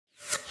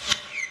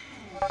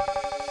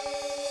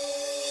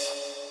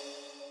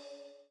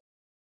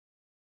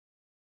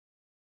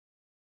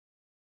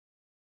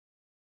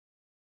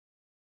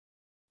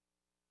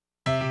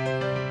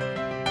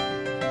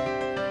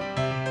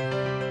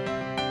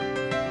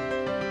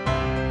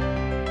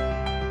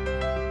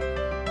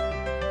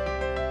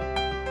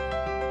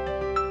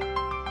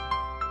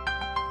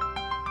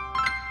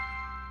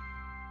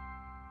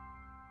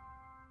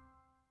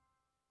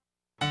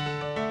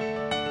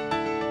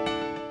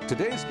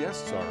Today's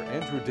guests are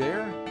Andrew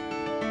Daire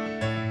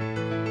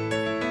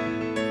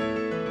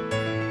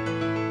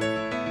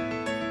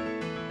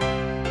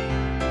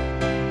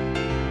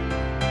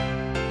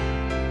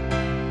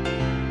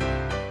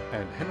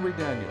and Henry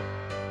Daniell.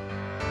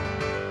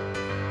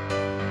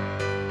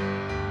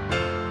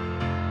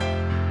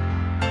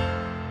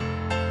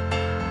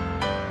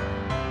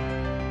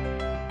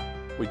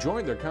 We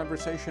joined their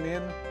conversation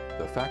in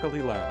the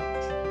faculty lounge.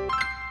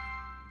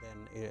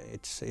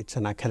 It's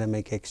an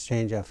academic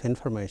exchange of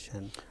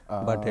information,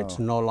 but it's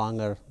no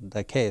longer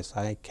the case.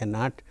 I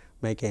cannot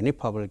make any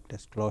public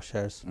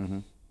disclosures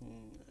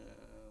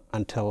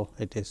until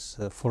it is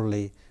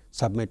fully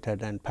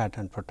submitted and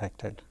patent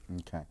protected.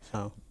 Okay.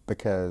 So,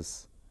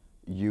 because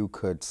you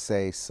could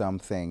say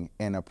something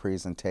in a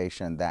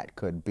presentation that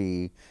could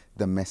be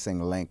the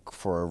missing link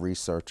for a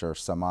researcher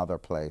some other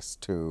place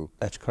to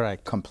that's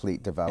correct.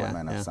 Complete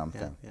development of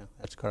something. Yeah,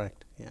 that's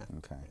correct. Yeah.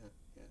 Okay.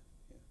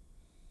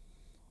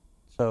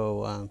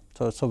 So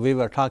we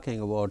were talking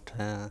about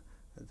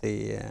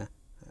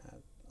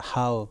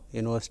how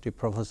university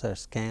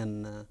professors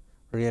can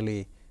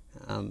really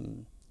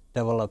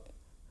develop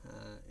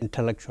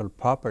intellectual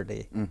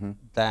property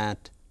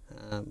that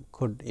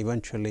could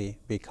eventually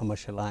be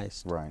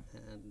commercialized. Right.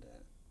 And,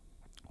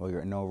 well,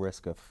 you're at no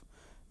risk of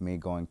me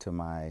going to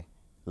my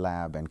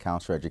lab in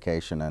counselor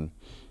education and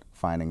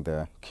finding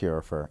the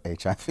cure for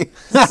HIV.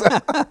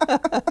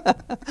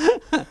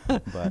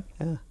 But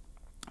yeah.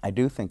 I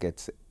do think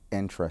it's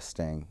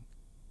interesting,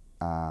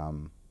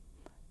 and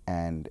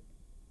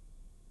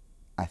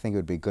I think it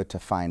would be good to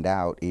find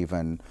out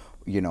even,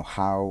 you know,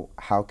 how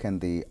can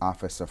the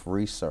Office of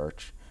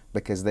Research,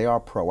 because they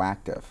are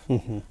proactive,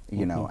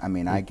 you know, I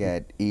mean, I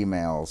get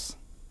emails,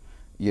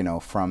 you know,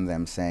 from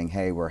them saying,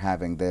 hey, we're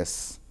having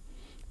this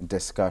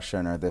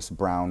discussion or this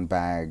brown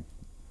bag,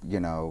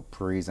 you know,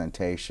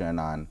 presentation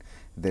on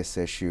this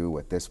issue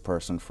with this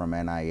person from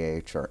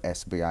NIH or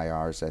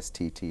SBIRs,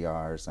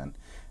 STTRs,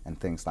 and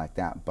things like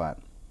that.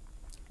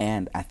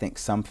 And I think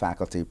some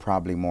faculty,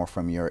 probably more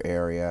from your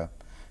area,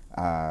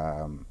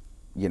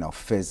 you know,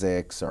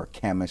 physics or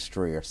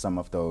chemistry or some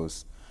of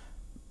those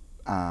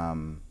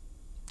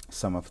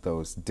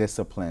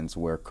disciplines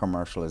where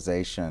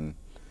commercialization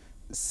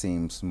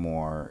seems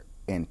more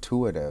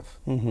intuitive.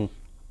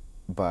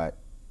 But,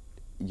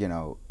 you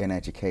know, in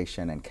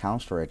education and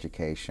counselor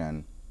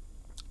education,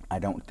 I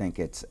don't think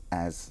it's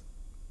as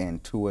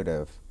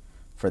intuitive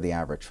for the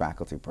average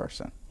faculty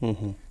person,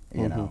 you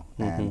know,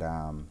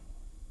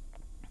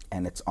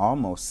 and it's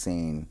almost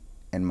seen,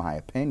 in my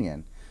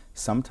opinion,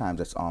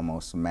 sometimes it's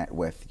almost met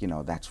with, you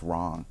know, that's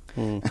wrong.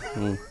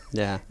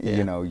 Yeah.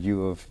 You know,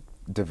 you have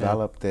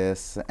developed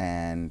this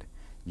and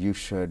you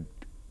should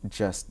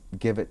just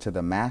give it to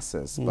the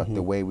masses. But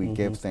the way we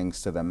give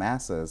things to the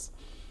masses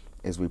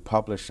is we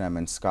publish them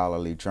in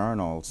scholarly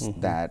journals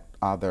that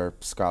other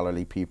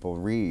scholarly people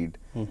read,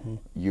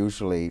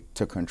 usually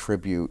to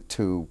contribute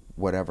to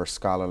whatever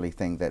scholarly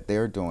thing that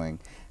they're doing.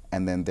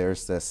 And then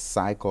there's this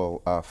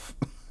cycle of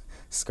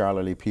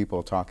scholarly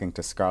people talking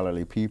to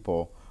scholarly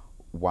people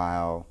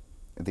while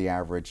the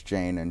average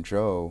Jane and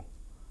Joe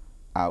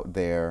out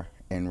there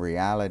in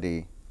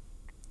reality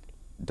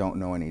don't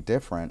know any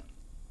different.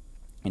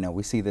 You know,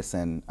 we see this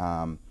in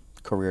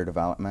career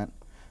development.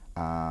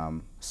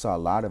 Saw a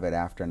lot of it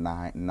after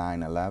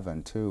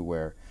 9/11 too,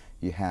 where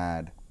you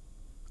had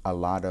a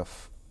lot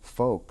of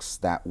folks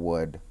that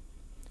would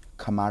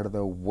come out of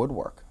the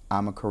woodwork.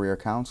 I'm a career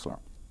counselor.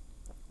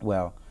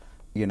 Well,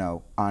 you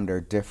know,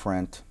 under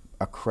different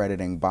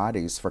accrediting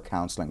bodies for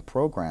counseling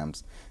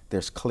programs,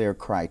 there's clear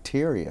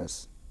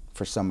criterias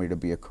for somebody to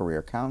be a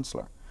career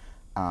counselor.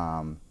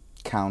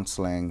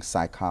 Counseling,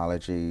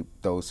 psychology,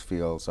 those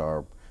fields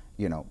are,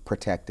 you know,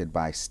 protected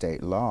by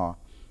state law.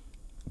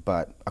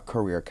 But a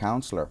career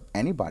counselor,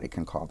 anybody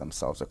can call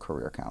themselves a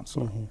career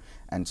counselor.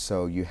 And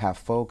so you have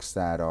folks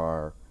that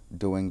are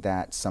doing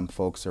that. Some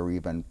folks are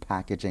even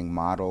packaging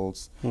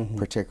models,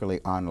 particularly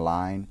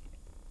online,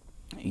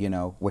 you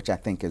know, which I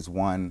think is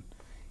one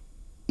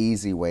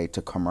easy way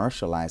to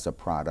commercialize a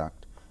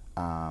product,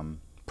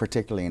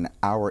 particularly in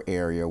our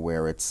area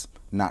where it's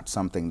not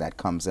something that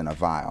comes in a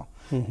vial.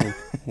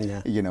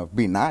 Yeah. You know, it'd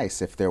be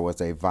nice if there was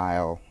a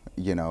vial,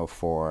 you know,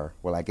 for,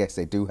 well, I guess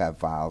they do have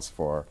vials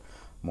for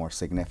more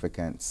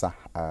significant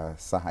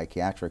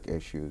psychiatric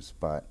issues,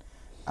 but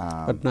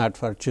not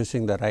for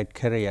choosing the right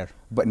career.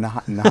 But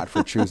not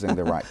for choosing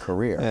the right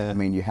career. I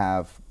mean, you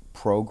have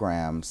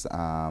programs,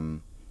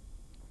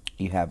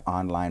 you have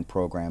online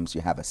programs,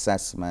 you have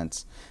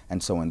assessments,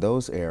 and so in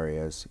those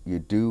areas, you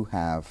do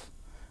have,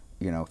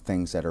 you know,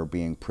 things that are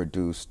being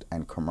produced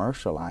and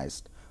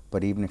commercialized.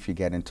 But even if you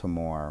get into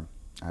more,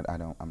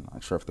 I'm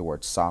not sure if the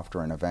word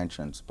softer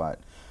interventions,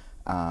 but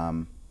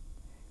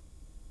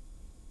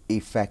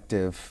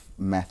effective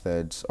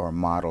methods or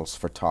models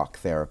for talk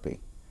therapy,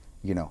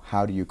 you know,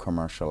 how do you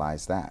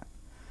commercialize that?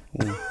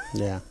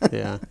 Yeah.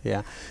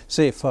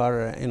 See,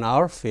 in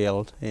our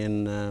field,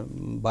 in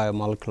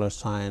biomolecular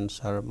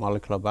science or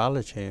molecular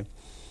biology,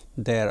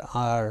 there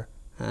are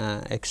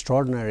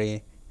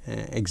extraordinary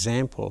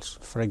examples.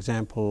 For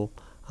example,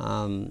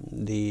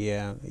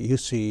 the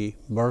UC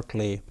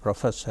Berkeley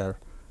professor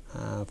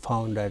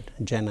founded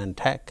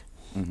Genentech,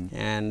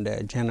 and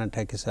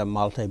Genentech is a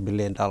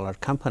multi-billion-dollar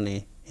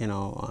company.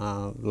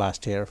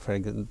 Last year, for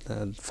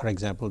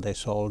example, they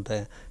sold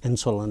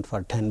insulin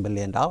for $10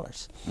 billion.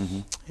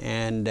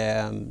 And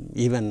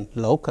even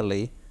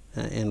locally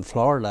in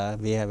Florida,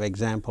 we have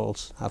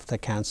examples of the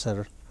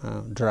cancer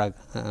drug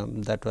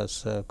that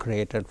was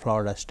created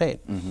Florida State.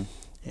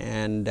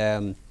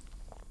 And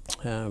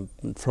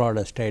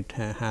Florida State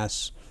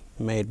has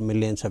made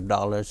millions of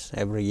dollars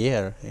every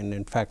year, and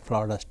in fact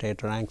Florida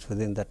State ranks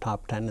within the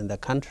top 10 in the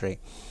country.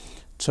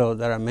 So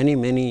there are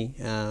many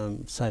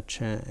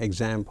such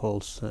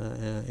examples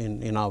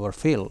in our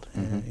field.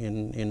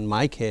 In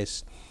my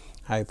case,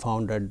 I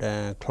founded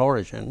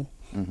Chlorogen,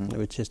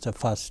 which is the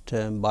first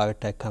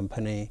biotech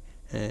company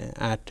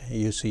at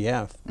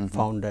UCF,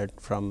 founded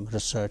from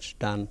research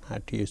done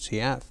at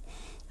UCF,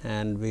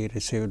 and we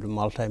received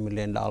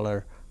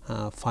multi-million-dollar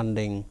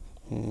funding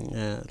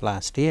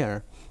last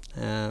year.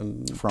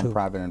 From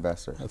private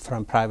investors?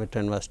 From private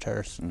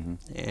investors.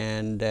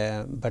 And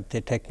but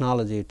the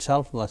technology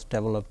itself was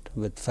developed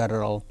with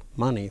federal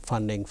money,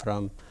 funding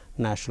from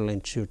National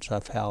Institutes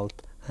of Health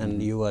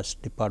and U.S.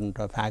 Department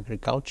of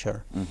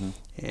Agriculture.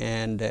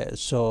 And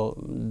so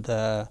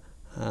the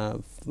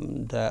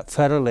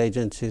federal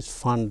agencies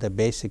fund the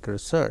basic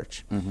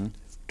research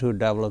to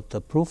develop the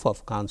proof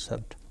of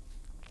concept.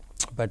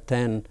 But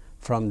then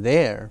from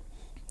there,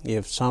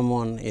 if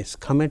someone is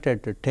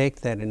committed to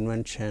take that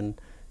invention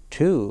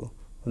to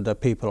the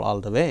people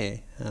all the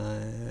way,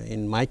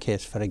 in my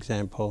case, for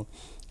example,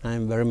 I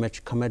am very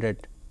much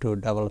committed to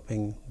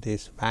developing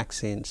these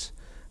vaccines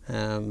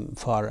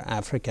for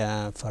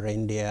Africa, for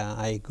India.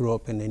 I grew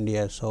up in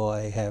India, so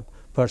I have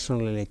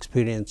personally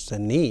experienced the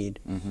need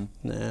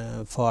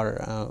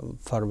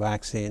for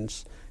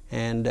vaccines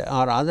and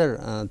our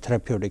other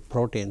therapeutic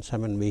proteins. I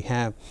mean, we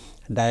have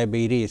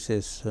diabetes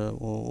is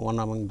one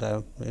among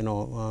the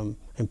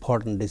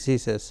important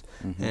diseases,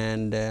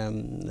 and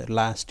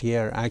last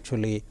year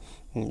actually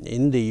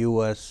in the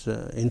U.S.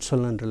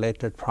 Insulin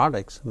related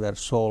products were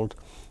sold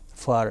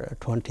for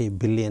 $20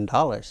 billion.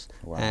 Wow.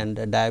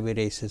 And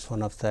diabetes is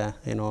one of the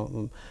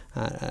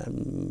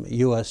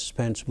U.S.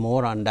 spends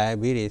more on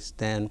diabetes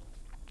than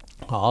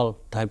all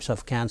types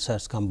of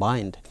cancers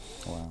combined.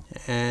 Wow.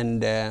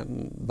 And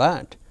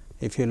but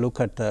if you look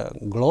at the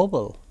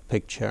global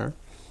picture,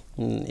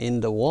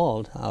 in the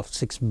world of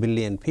 6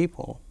 billion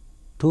people,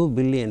 2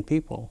 billion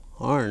people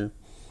earn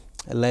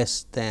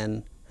less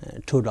than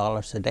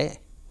 $2 a day.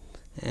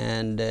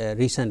 And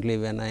recently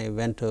when I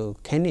went to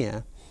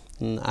Kenya,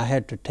 I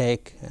had to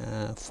take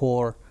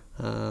 4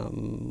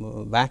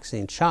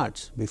 vaccine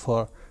shots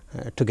before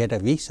to get a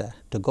visa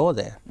to go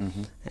there.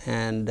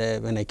 And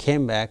when I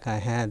came back, I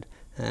had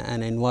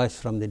an invoice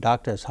from the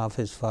doctor's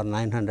office for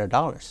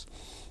 $900.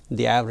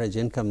 The average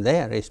income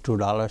there is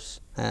 $2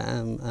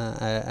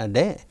 a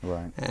day.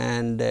 Right.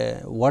 And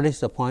what is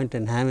the point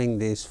in having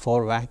these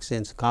 4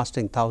 vaccines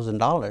costing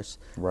 $1,000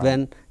 right.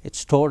 when it's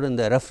stored in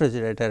the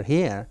refrigerator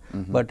here,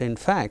 but in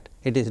fact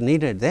it is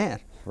needed there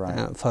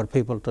right. For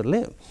people to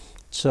live.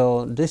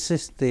 So this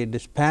is the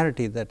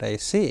disparity that I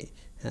see.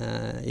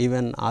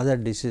 Even other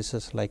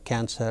diseases like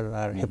cancer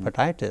or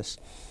hepatitis,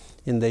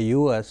 in the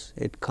U.S.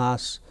 it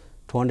costs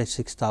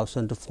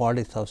 $26,000 to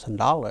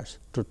 $40,000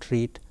 to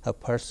treat a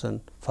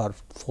person for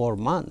 4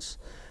 months,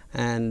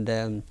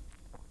 and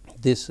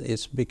this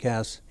is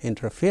because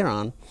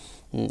interferon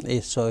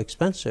is so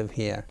expensive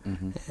here,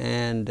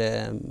 and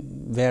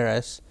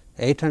whereas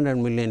 800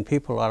 million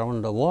people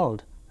around the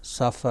world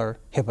suffer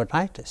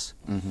hepatitis.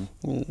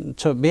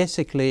 So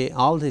basically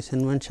all these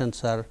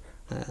inventions are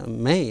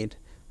made,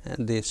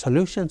 and the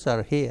solutions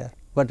are here,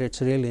 but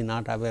it's really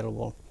not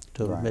available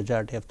to right.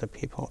 majority of the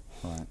people.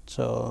 Right.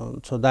 So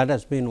that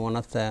has been one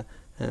of the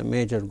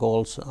major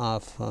goals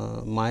of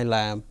my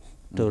lab,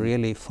 to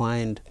really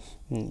find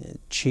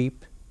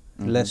cheap,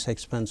 less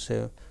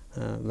expensive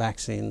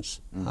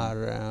vaccines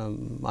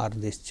or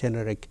these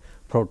generic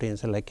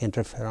proteins like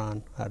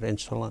interferon or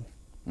insulin.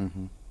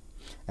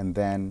 And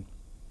then,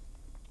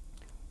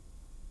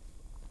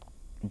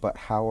 but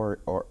how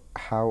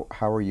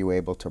are you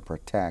able to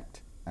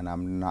protect? And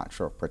I'm not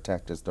sure if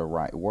protect is the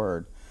right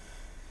word,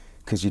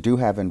 because you do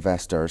have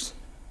investors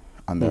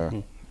on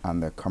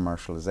the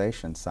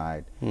commercialization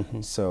side.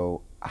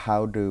 So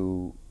how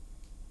do,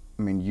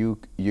 I mean,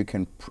 you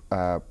can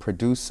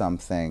produce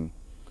something,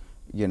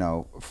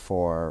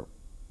 for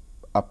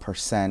a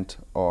 %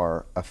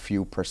 or a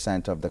few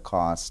 % of the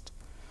cost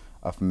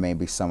of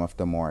maybe some of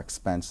the more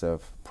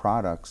expensive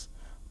products,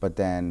 but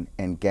then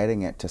in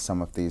getting it to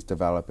some of these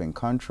developing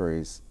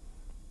countries,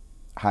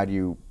 how do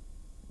you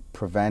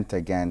prevent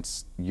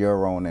against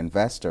your own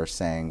investor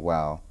saying,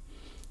 well,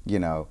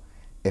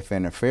 if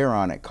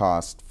interferon it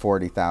costs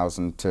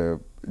 $40,000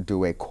 to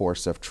do a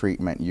course of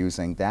treatment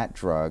using that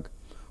drug,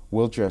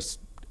 we'll just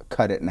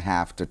cut it in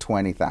half to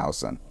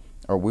 $20,000,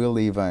 or we'll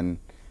even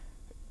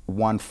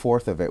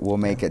 1/4 of it, we'll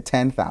make it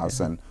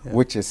 10,000,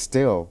 which is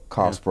still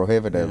cost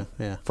prohibitive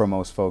for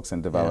most folks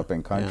in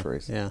developing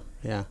countries. Yeah.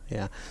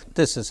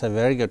 This is a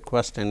very good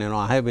question. You know,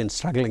 I have been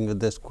struggling with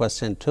this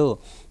question too.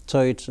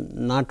 So it's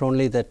not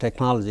only the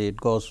technology, it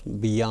goes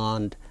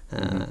beyond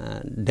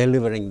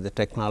delivering the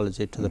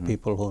technology to the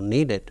people who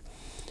need it.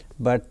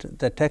 But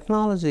the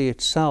technology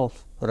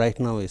itself right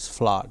now is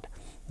flawed,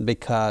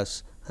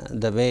 because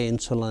the way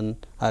insulin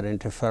or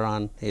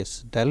interferon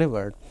is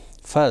delivered,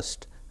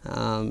 first,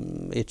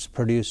 it's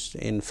produced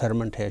in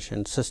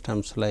fermentation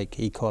systems like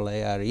E.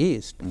 coli or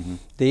yeast.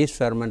 These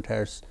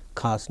fermenters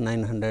cost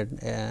 $900,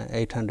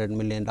 $800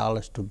 million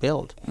to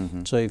build.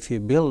 So if you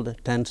build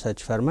 10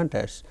 such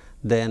fermenters,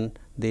 then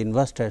the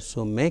investors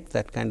who make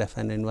that kind of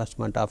an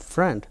investment up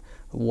front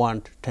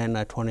want 10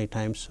 or 20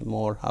 times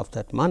more of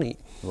that money.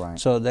 Right.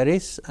 So there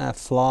is a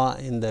flaw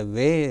in the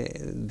way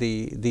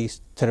these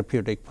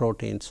therapeutic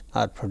proteins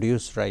are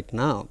produced right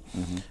now.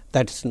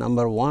 That's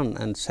number one.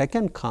 And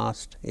second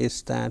cost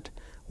is that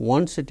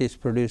once it is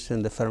produced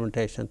in the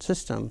fermentation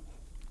system,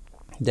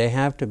 they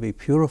have to be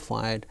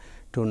purified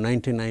to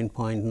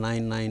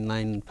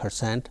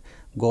 99.999%,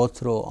 go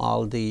through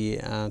all the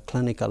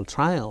clinical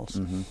trials,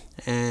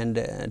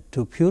 and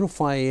to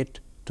purify it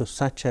to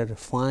such a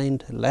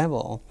refined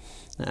level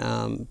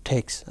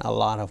takes a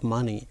lot of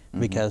money,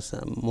 because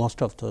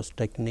most of those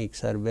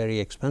techniques are very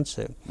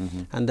expensive.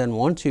 And then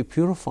once you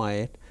purify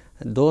it,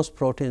 those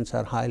proteins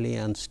are highly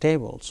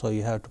unstable, so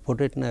you have to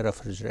put it in a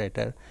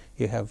refrigerator,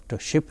 you have to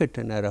ship it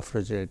in a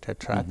refrigerator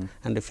truck,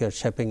 and if you're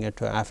shipping it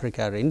to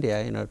Africa or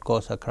India, you know, it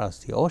goes across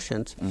the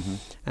oceans,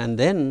 and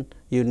then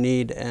you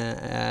need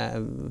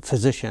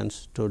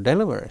physicians to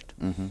deliver it.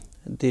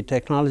 The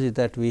technology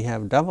that we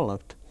have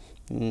developed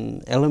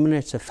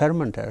eliminates a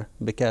fermenter,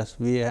 because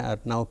we are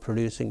now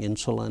producing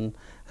insulin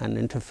and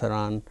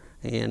interferon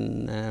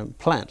in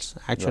plants.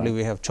 Actually,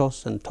 we have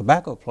chosen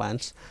tobacco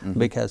plants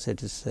because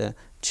it is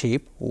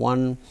cheap.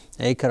 1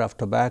 acre of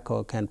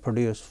tobacco can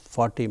produce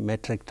 40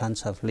 metric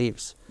tons of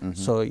leaves.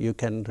 So you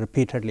can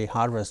repeatedly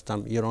harvest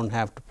them. You don't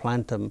have to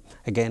plant them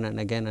again and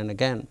again and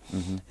again.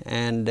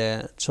 And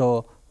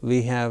so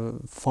we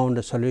have found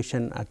a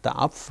solution at the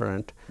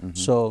upfront.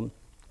 So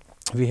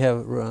we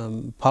have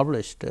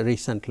published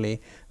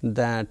recently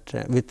that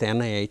with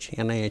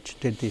NIH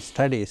did these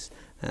studies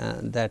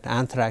that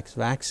anthrax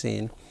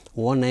vaccine,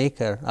 1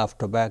 acre of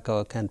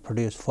tobacco can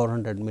produce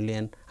 400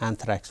 million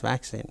anthrax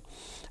vaccine.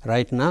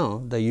 Right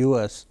now, the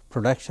U.S.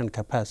 production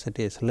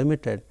capacity is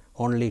limited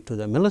only to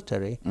the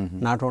military.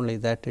 Not only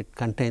that, it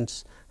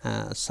contains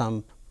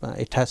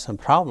it has some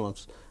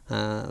problems.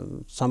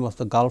 Some of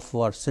the Gulf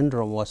War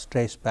syndrome was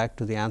traced back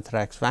to the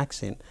anthrax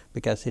vaccine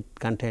because it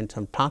contained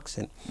some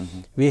toxin.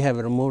 We have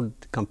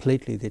removed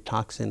completely the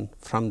toxin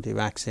from the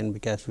vaccine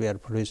because we are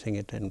producing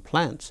it in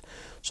plants.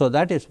 So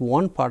that is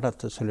one part of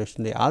the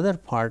solution. The other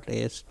part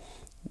is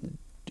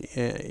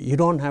you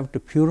don't have to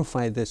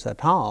purify this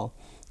at all.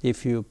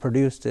 If you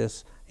produce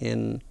this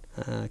in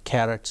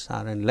carrots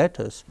or in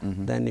lettuce,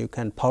 then you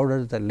can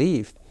powder the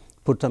leaf,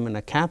 put them in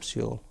a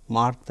capsule,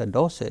 mark the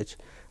dosage.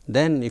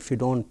 Then if you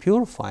don't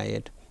purify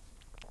it,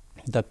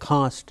 the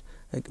cost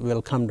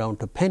will come down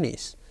to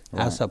pennies,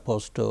 as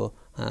opposed to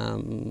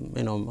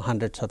you know,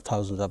 hundreds of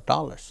thousands of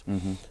dollars.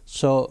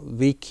 So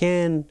we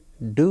can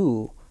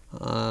do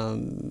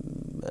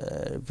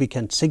we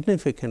can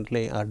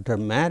significantly or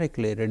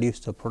dramatically reduce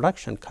the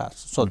production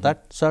costs. So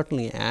that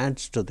certainly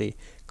adds to the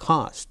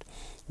cost.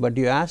 But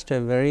you asked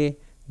a very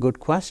good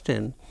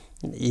question.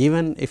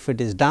 Even if it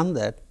is done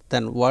that,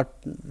 then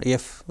what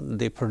if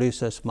the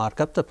producers mark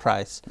up the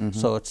price?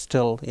 So it's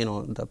still, you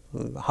know,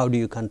 how do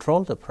you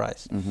control the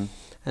price?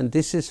 And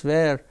this is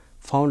where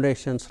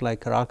foundations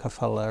like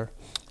Rockefeller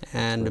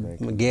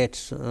and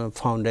Gates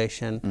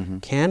Foundation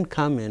can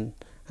come in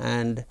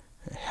and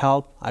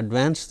help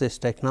advance this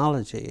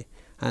technology,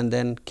 and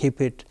then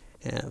keep it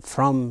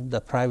from the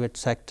private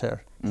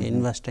sector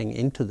investing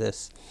into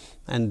this,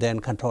 and then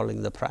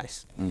controlling the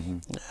price.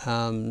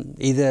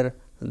 Either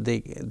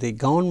the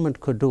government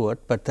could do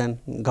it, but then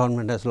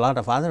government has a lot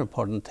of other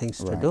important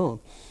things to do.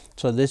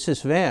 So this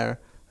is where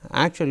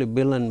actually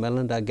Bill and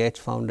Melinda Gates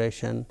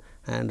Foundation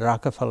and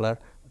Rockefeller,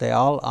 they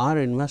all are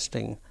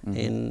investing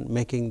in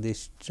making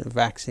these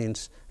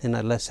vaccines in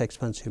a less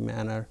expensive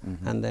manner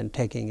and then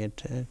taking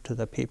it to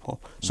the people.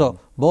 So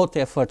both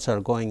efforts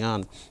are going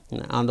on.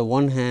 On the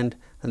one hand,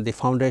 the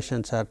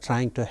foundations are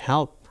trying to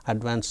help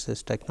advance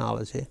this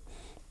technology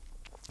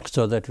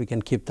so that we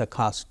can keep the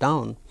cost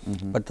down.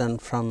 But then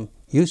from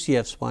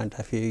UCF's point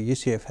of view,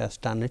 UCF has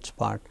done its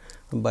part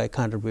by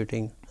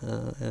contributing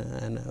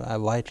a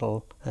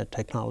vital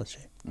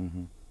technology.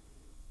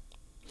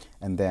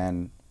 And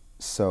then,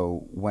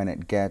 so when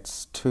it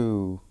gets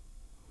to,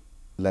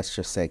 let's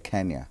just say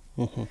Kenya,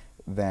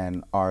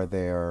 then are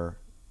there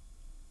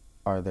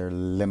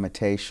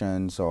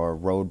limitations or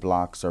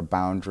roadblocks or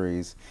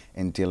boundaries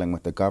in dealing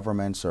with the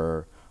governments,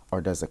 or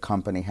does the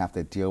company have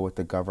to deal with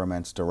the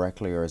governments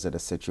directly, or is it a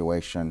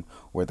situation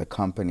where the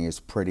company is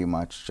pretty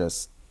much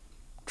just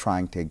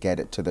trying to get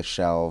it to the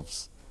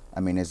shelves? I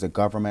mean, is the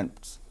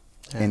government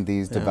in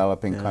these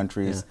developing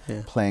countries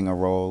playing a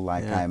role.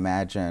 Like I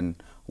imagine,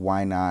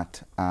 why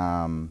not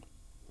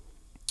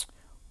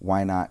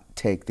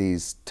take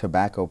these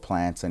tobacco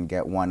plants and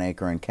get 1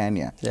 acre in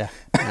Kenya?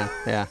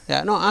 Yeah.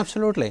 No,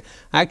 absolutely.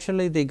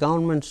 Actually, the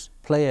governments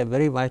play a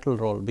very vital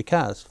role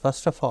because,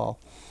 first of all,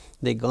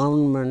 the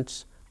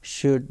governments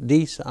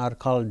these are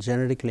called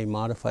genetically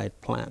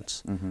modified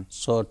plants.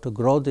 So to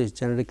grow these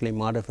genetically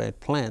modified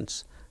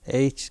plants,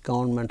 each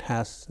government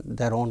has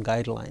their own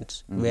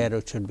guidelines, where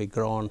it should be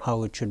grown,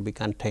 how it should be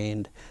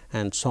contained,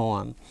 and so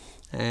on.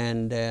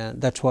 And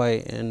that's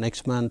why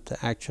next month,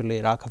 actually,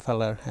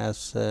 Rockefeller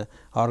has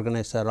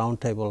organized a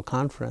roundtable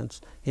conference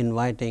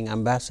inviting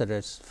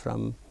ambassadors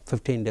from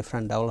 15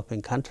 different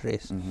developing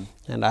countries.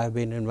 And I've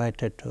been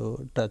invited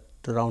to the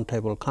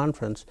roundtable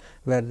conference,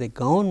 where the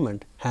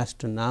government has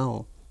to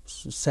now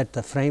set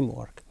the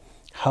framework,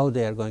 how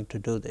they are going to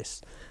do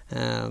this.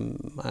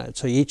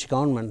 So each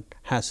government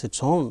has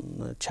its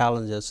own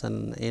challenges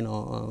and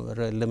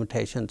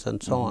limitations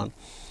and so on.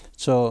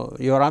 So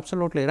you're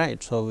absolutely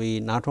right. So we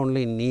not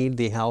only need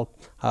the help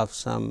of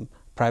some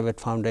private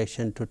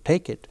foundation to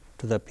take it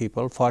to the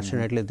people.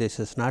 Fortunately, this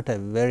is not a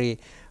very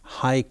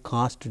high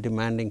cost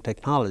demanding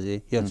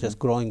technology. You're just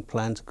growing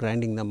plants,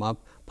 grinding them up,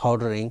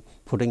 powdering,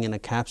 putting in a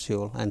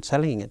capsule and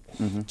selling it.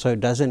 So it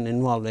doesn't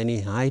involve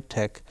any high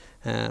tech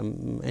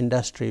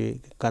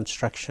industry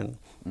construction.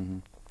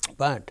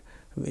 But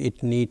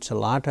it needs a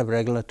lot of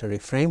regulatory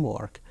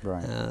framework,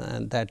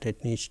 and that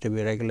it needs to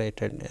be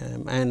regulated.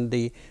 And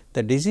the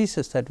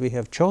diseases that we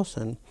have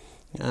chosen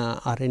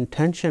are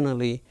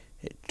intentionally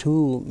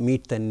to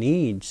meet the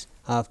needs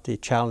of the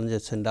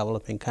challenges in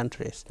developing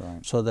countries.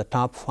 So the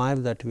top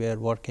 5 that we are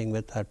working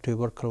with are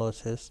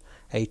tuberculosis,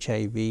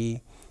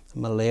 HIV,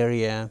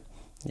 malaria,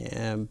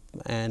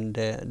 and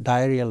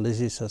diarrheal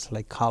diseases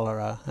like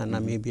cholera and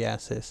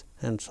amoebiasis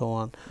and so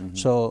on.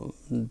 So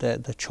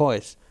the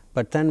choice.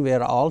 But then we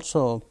are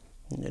also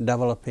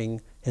developing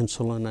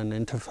insulin and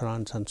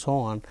interferons and so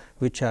on,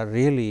 which are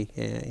really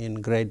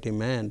in great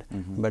demand.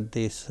 But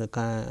these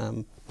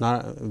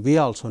we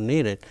also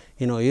need it.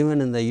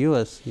 Even in the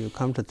U.S., you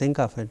come to think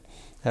of it,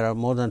 there are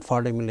more than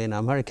 40 million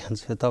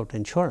Americans without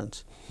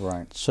insurance.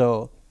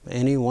 So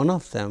any one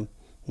of them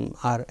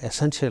are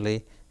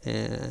essentially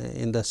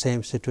in the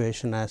same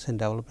situation as in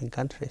developing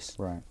countries.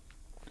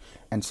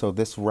 And so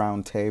this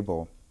round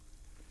table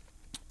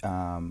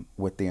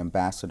with the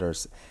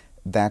ambassadors,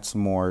 that's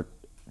more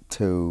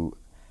to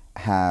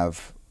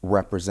have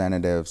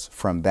representatives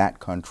from that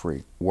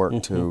country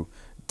work to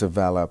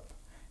develop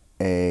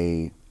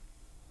a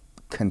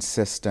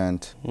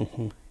consistent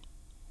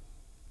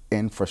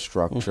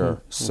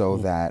infrastructure so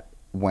that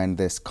when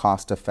this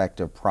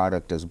cost-effective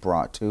product is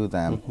brought to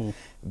them,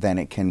 then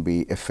it can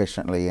be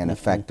efficiently and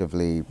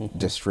effectively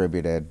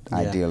distributed,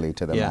 ideally,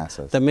 to the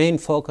masses. The main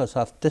focus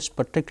of this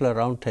particular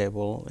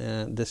roundtable,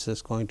 this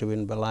is going to be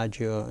in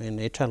Bellagio in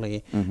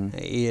Italy,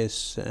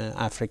 is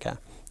Africa.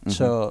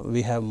 So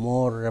we have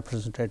more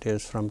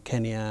representatives from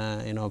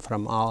Kenya,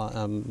 from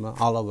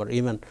all over,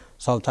 even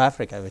South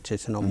Africa, which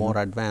is more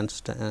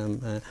advanced,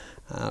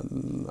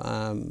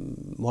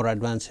 more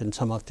advanced in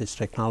some of these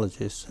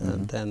technologies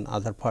than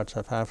other parts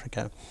of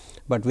Africa.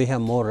 But we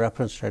have more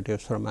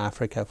representatives from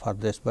Africa for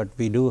this. But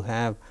we do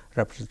have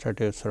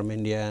representatives from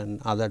India and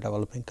other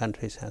developing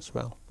countries as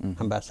well,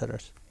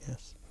 ambassadors.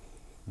 Yes.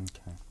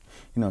 Okay.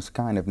 It's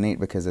kind of neat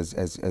because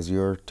as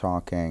you're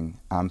talking,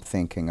 I'm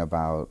thinking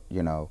about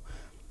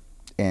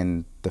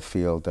in the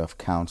field of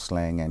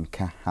counseling and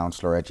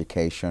counselor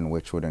education,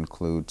 which would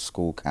include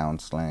school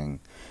counseling,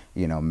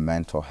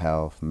 mental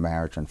health,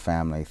 marriage and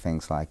family,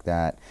 things like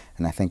that.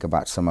 And I think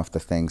about some of the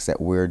things that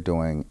we're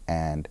doing,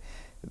 and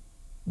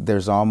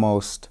there's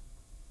almost,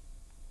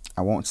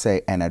 I won't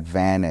say an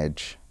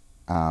advantage,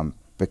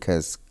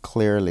 because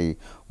clearly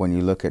when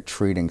you look at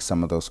treating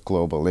some of those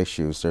global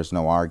issues, there's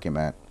no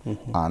argument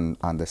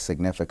on the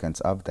significance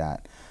of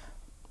that.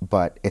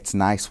 But it's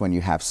nice when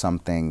you have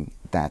something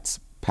that's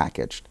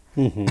packaged.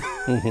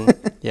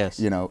 Yes.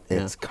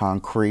 It's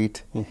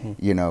concrete.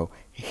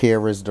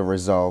 Here is the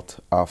result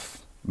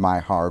of my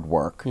hard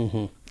work,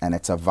 and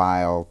it's a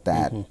vial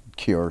that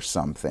cures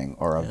something,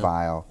 or a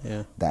vial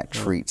that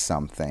treats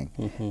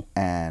something.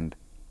 And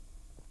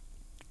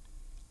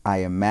I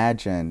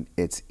imagine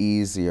it's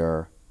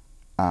easier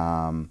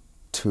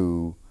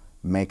to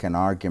make an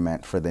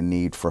argument for the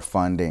need for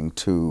funding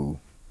to,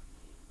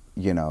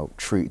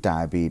 treat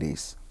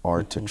diabetes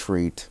or to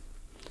treat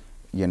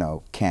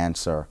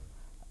cancer,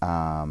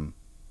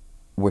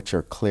 which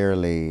are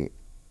clearly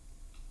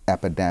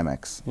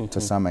epidemics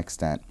to some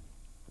extent,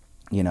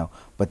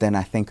 but then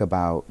I think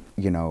about,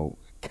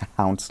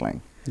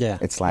 counseling.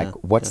 It's like,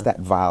 what's that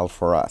vial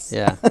for us?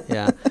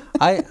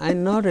 I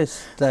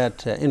noticed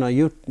that,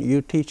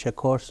 you teach a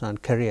course on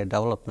career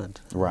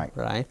development,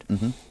 right?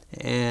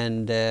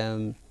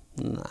 And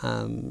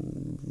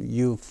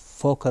you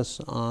focus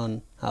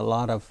on a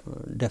lot of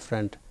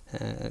different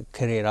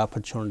career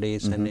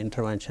opportunities and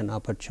intervention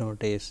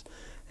opportunities.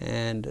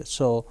 And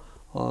so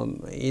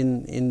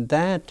in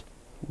that,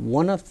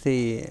 one of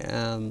the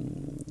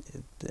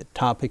the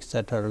topics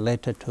that are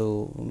related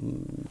to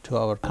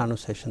our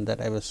conversation that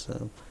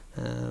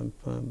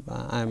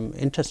I'm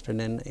interested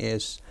in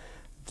is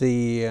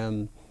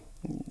the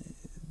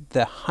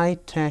high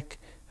tech.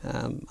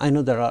 I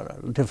know there are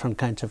different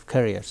kinds of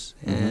careers,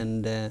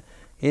 and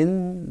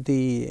in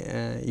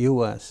the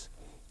U.S.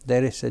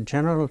 there is a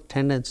general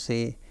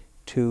tendency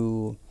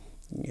to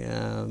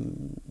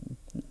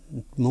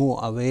move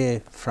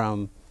away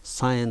from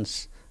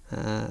science,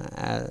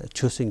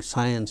 choosing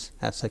science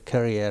as a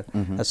career,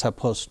 as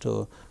opposed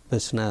to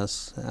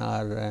business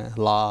or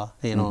law,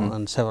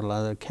 and several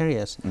other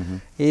careers.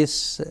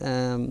 Is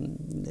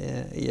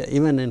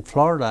even in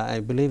Florida, I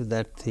believe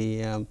that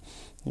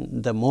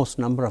the most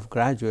number of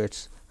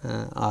graduates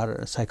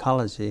are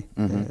psychology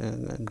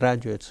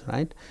graduates,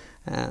 right?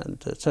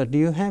 And so, do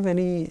you have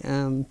any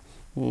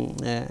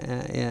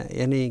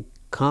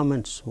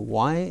comments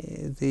why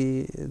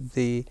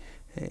the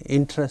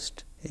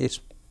interest is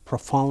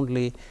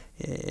profoundly,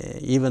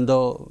 even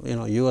though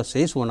U.S.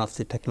 is one of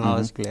the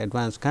technologically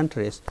advanced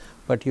countries,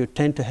 but you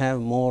tend to have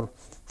more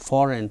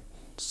foreign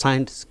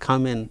scientists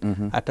come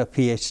in at a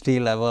PhD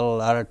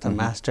level or at the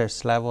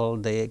master's level.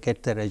 They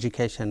get their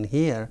education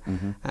here,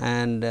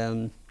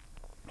 and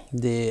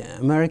the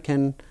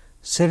American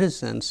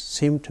citizens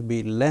seem to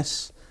be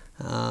less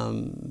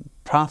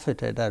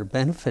profited or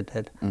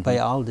benefited by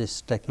all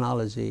this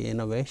technology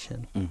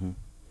innovation.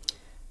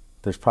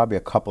 There's probably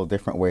a couple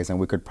different ways, and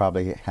we could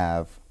probably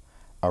have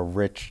a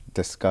rich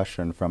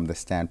discussion from the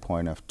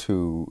standpoint of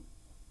two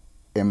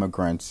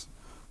immigrants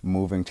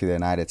moving to the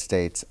United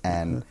States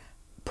and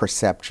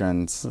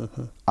perceptions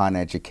on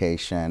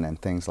education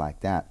and things like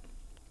that.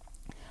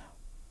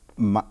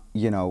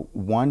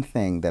 One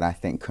thing that I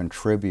think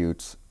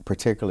contributes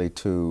particularly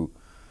to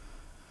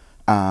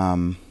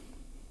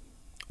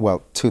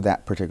to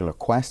that particular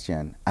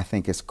question, I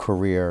think, is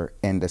career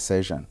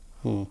indecision.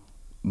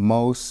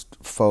 Most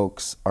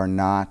folks are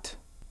not,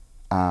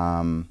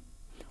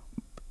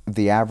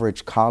 the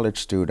average college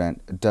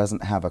student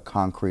doesn't have a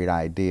concrete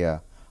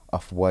idea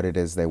of what it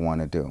is they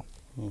want to do.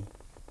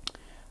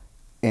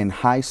 In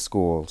high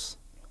schools,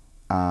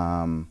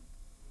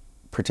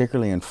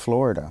 particularly in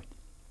Florida,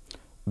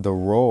 the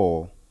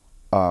role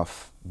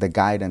of the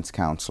guidance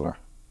counselor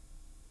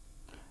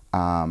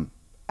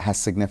has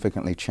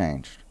significantly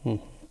changed,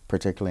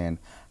 particularly in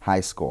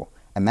high school.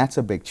 And that's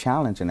a big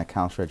challenge in a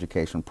counselor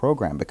education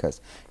program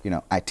because,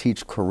 I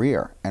teach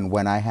career, and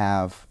when I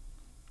have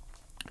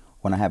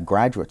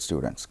graduate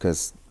students,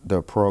 because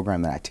the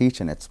program that I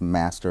teach in, it's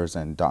master's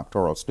and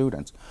doctoral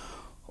students,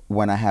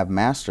 when I have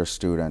master's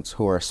students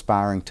who are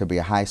aspiring to be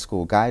a high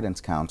school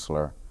guidance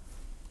counselor,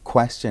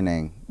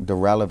 questioning the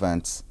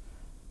relevance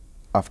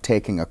of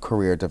taking a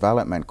career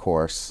development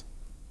course,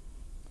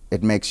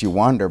 it makes you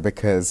wonder,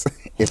 because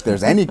if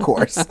there's any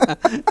course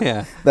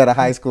that a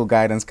high school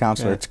guidance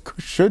counselor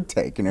should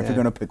take, and if you're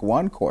going to pick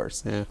one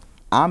course,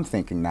 I'm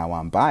thinking, now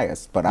I'm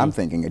biased, but I'm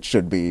thinking it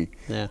should be,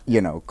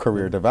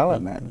 career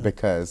development,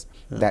 because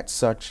that's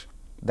such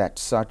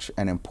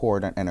an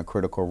important and a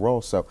critical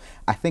role. So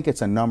I think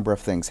it's a number of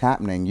things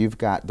happening. You've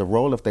got the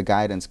role of the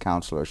guidance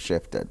counselor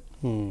shifted.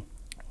 A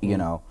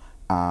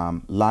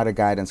lot of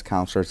guidance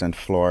counselors in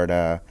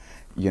Florida,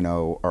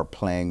 are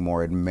playing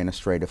more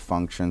administrative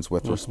functions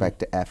with respect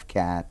to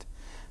FCAT.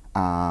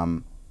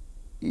 A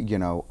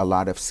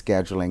lot of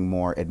scheduling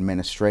more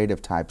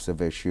administrative types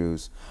of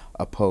issues,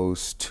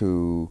 opposed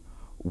to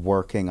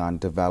working on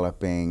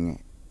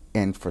developing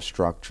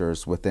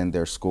infrastructures within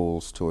their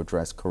schools to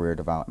address career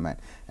development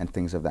and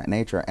things of that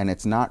nature. And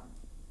it's not,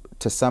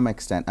 to some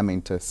extent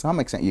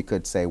you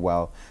could say,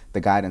 well,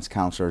 the guidance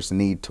counselors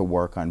need to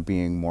work on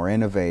being more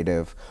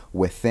innovative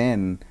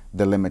within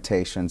the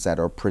limitations that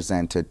are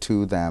presented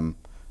to them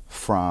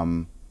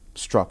from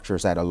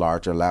structures at a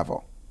larger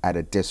level, at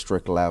a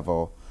district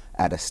level,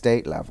 at a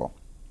state level.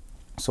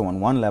 So on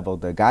one level,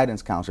 the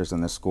guidance counselors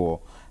in the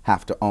school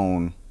have to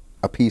own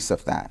a piece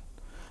of that.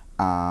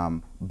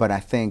 But I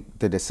think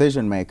the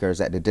decision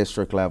makers at the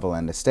district level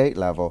and the state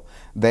level,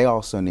 they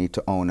also need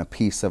to own a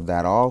piece of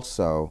that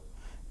also.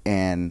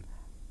 And,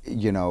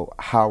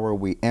 how are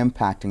we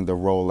impacting the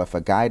role of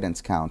a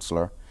guidance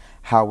counselor?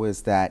 How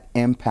is that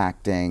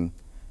impacting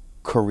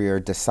career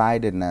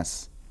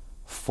decidedness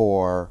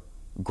for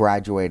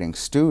graduating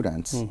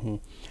students?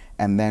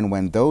 And then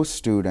when those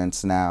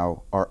students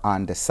now are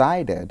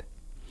undecided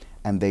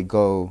and they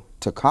go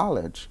to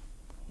college,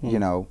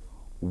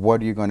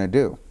 what are you going to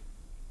do?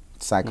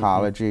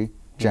 Psychology,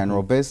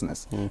 general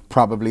business,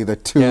 probably the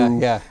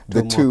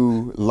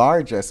two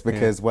largest,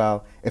 because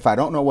well, if I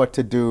don't know what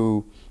to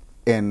do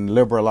in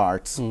liberal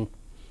arts,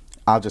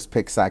 I'll just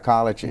pick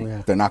psychology.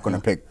 They're not going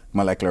to pick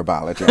molecular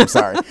biology. I'm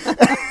sorry.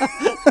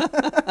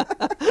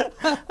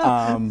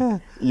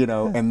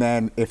 And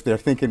then if they're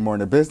thinking more in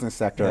the business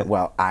sector,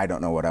 well, I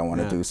don't know what I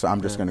want to do, so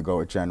I'm just going to go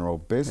with general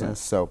business.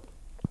 So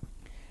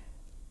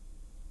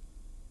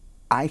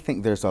I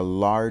think there's a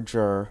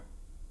larger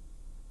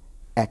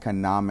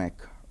economic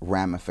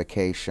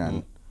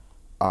ramification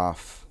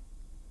of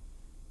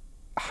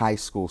high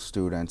school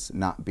students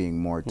not being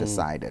more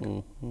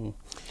decided.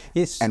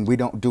 Yes. And we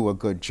don't do a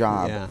good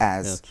job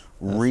as yes.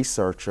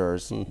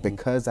 researchers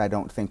because I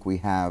don't think we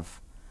have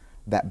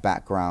that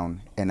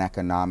background in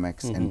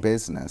economics and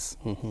business.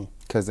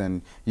 Because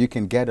then you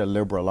can get a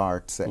liberal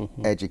arts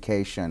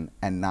education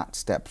and not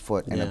step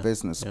foot in a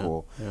business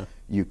school.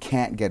 You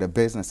can't get a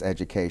business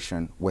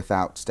education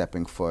without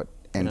stepping foot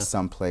in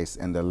some place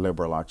in the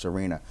liberal arts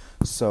arena.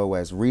 So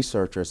as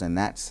researchers in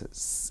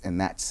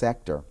that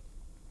sector,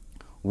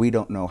 we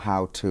don't know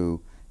how to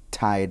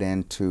tie it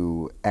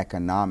into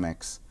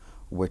economics,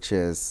 which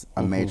is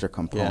a major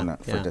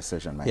component for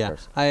decision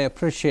makers. I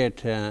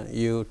appreciate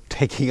you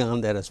taking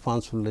on the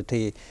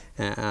responsibility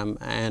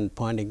and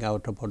pointing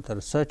out about the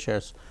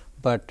researchers,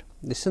 but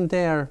isn't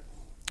there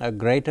a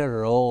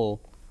greater role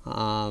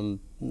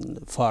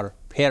for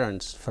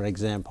parents, for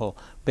example?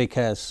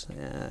 Because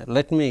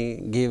let me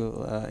give,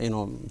 you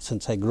know,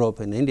 since I grew up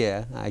in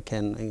India, I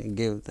can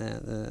give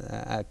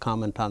a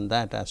comment on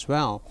that as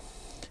well.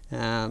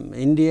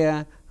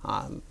 India,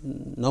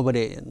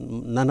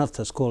 none of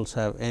the schools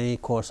have any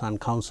course on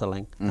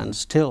counseling, and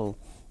still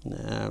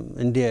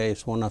India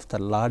is one of the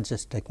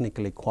largest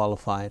technically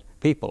qualified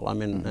people. I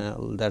mean,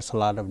 there's a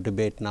lot of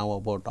debate now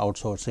about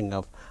outsourcing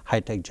of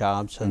high-tech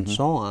jobs and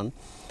so on.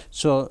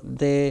 So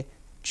the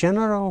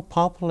general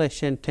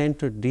population tend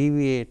to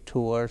deviate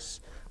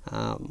towards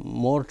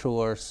more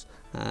towards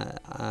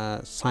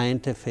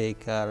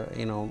scientific or,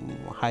 you know,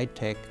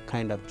 high-tech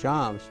kind of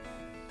jobs.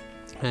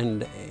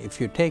 And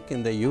if you take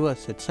in the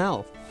US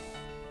itself,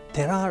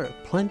 there are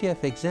plenty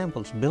of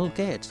examples. Bill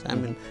Gates, I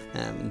mean,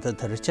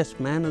 the richest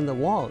man in the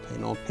world. You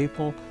know,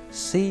 people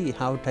see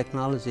how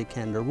technology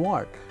can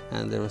reward.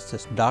 And there was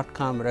this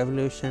 .com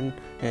revolution,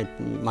 and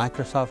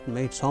Microsoft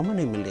made so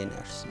many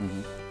millionaires.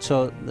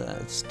 So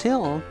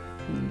still,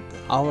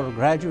 our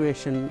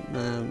graduation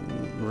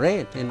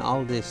rate in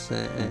all this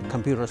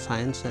computer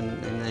science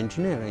and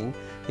engineering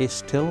is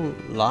still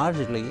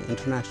largely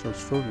international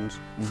students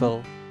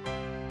fill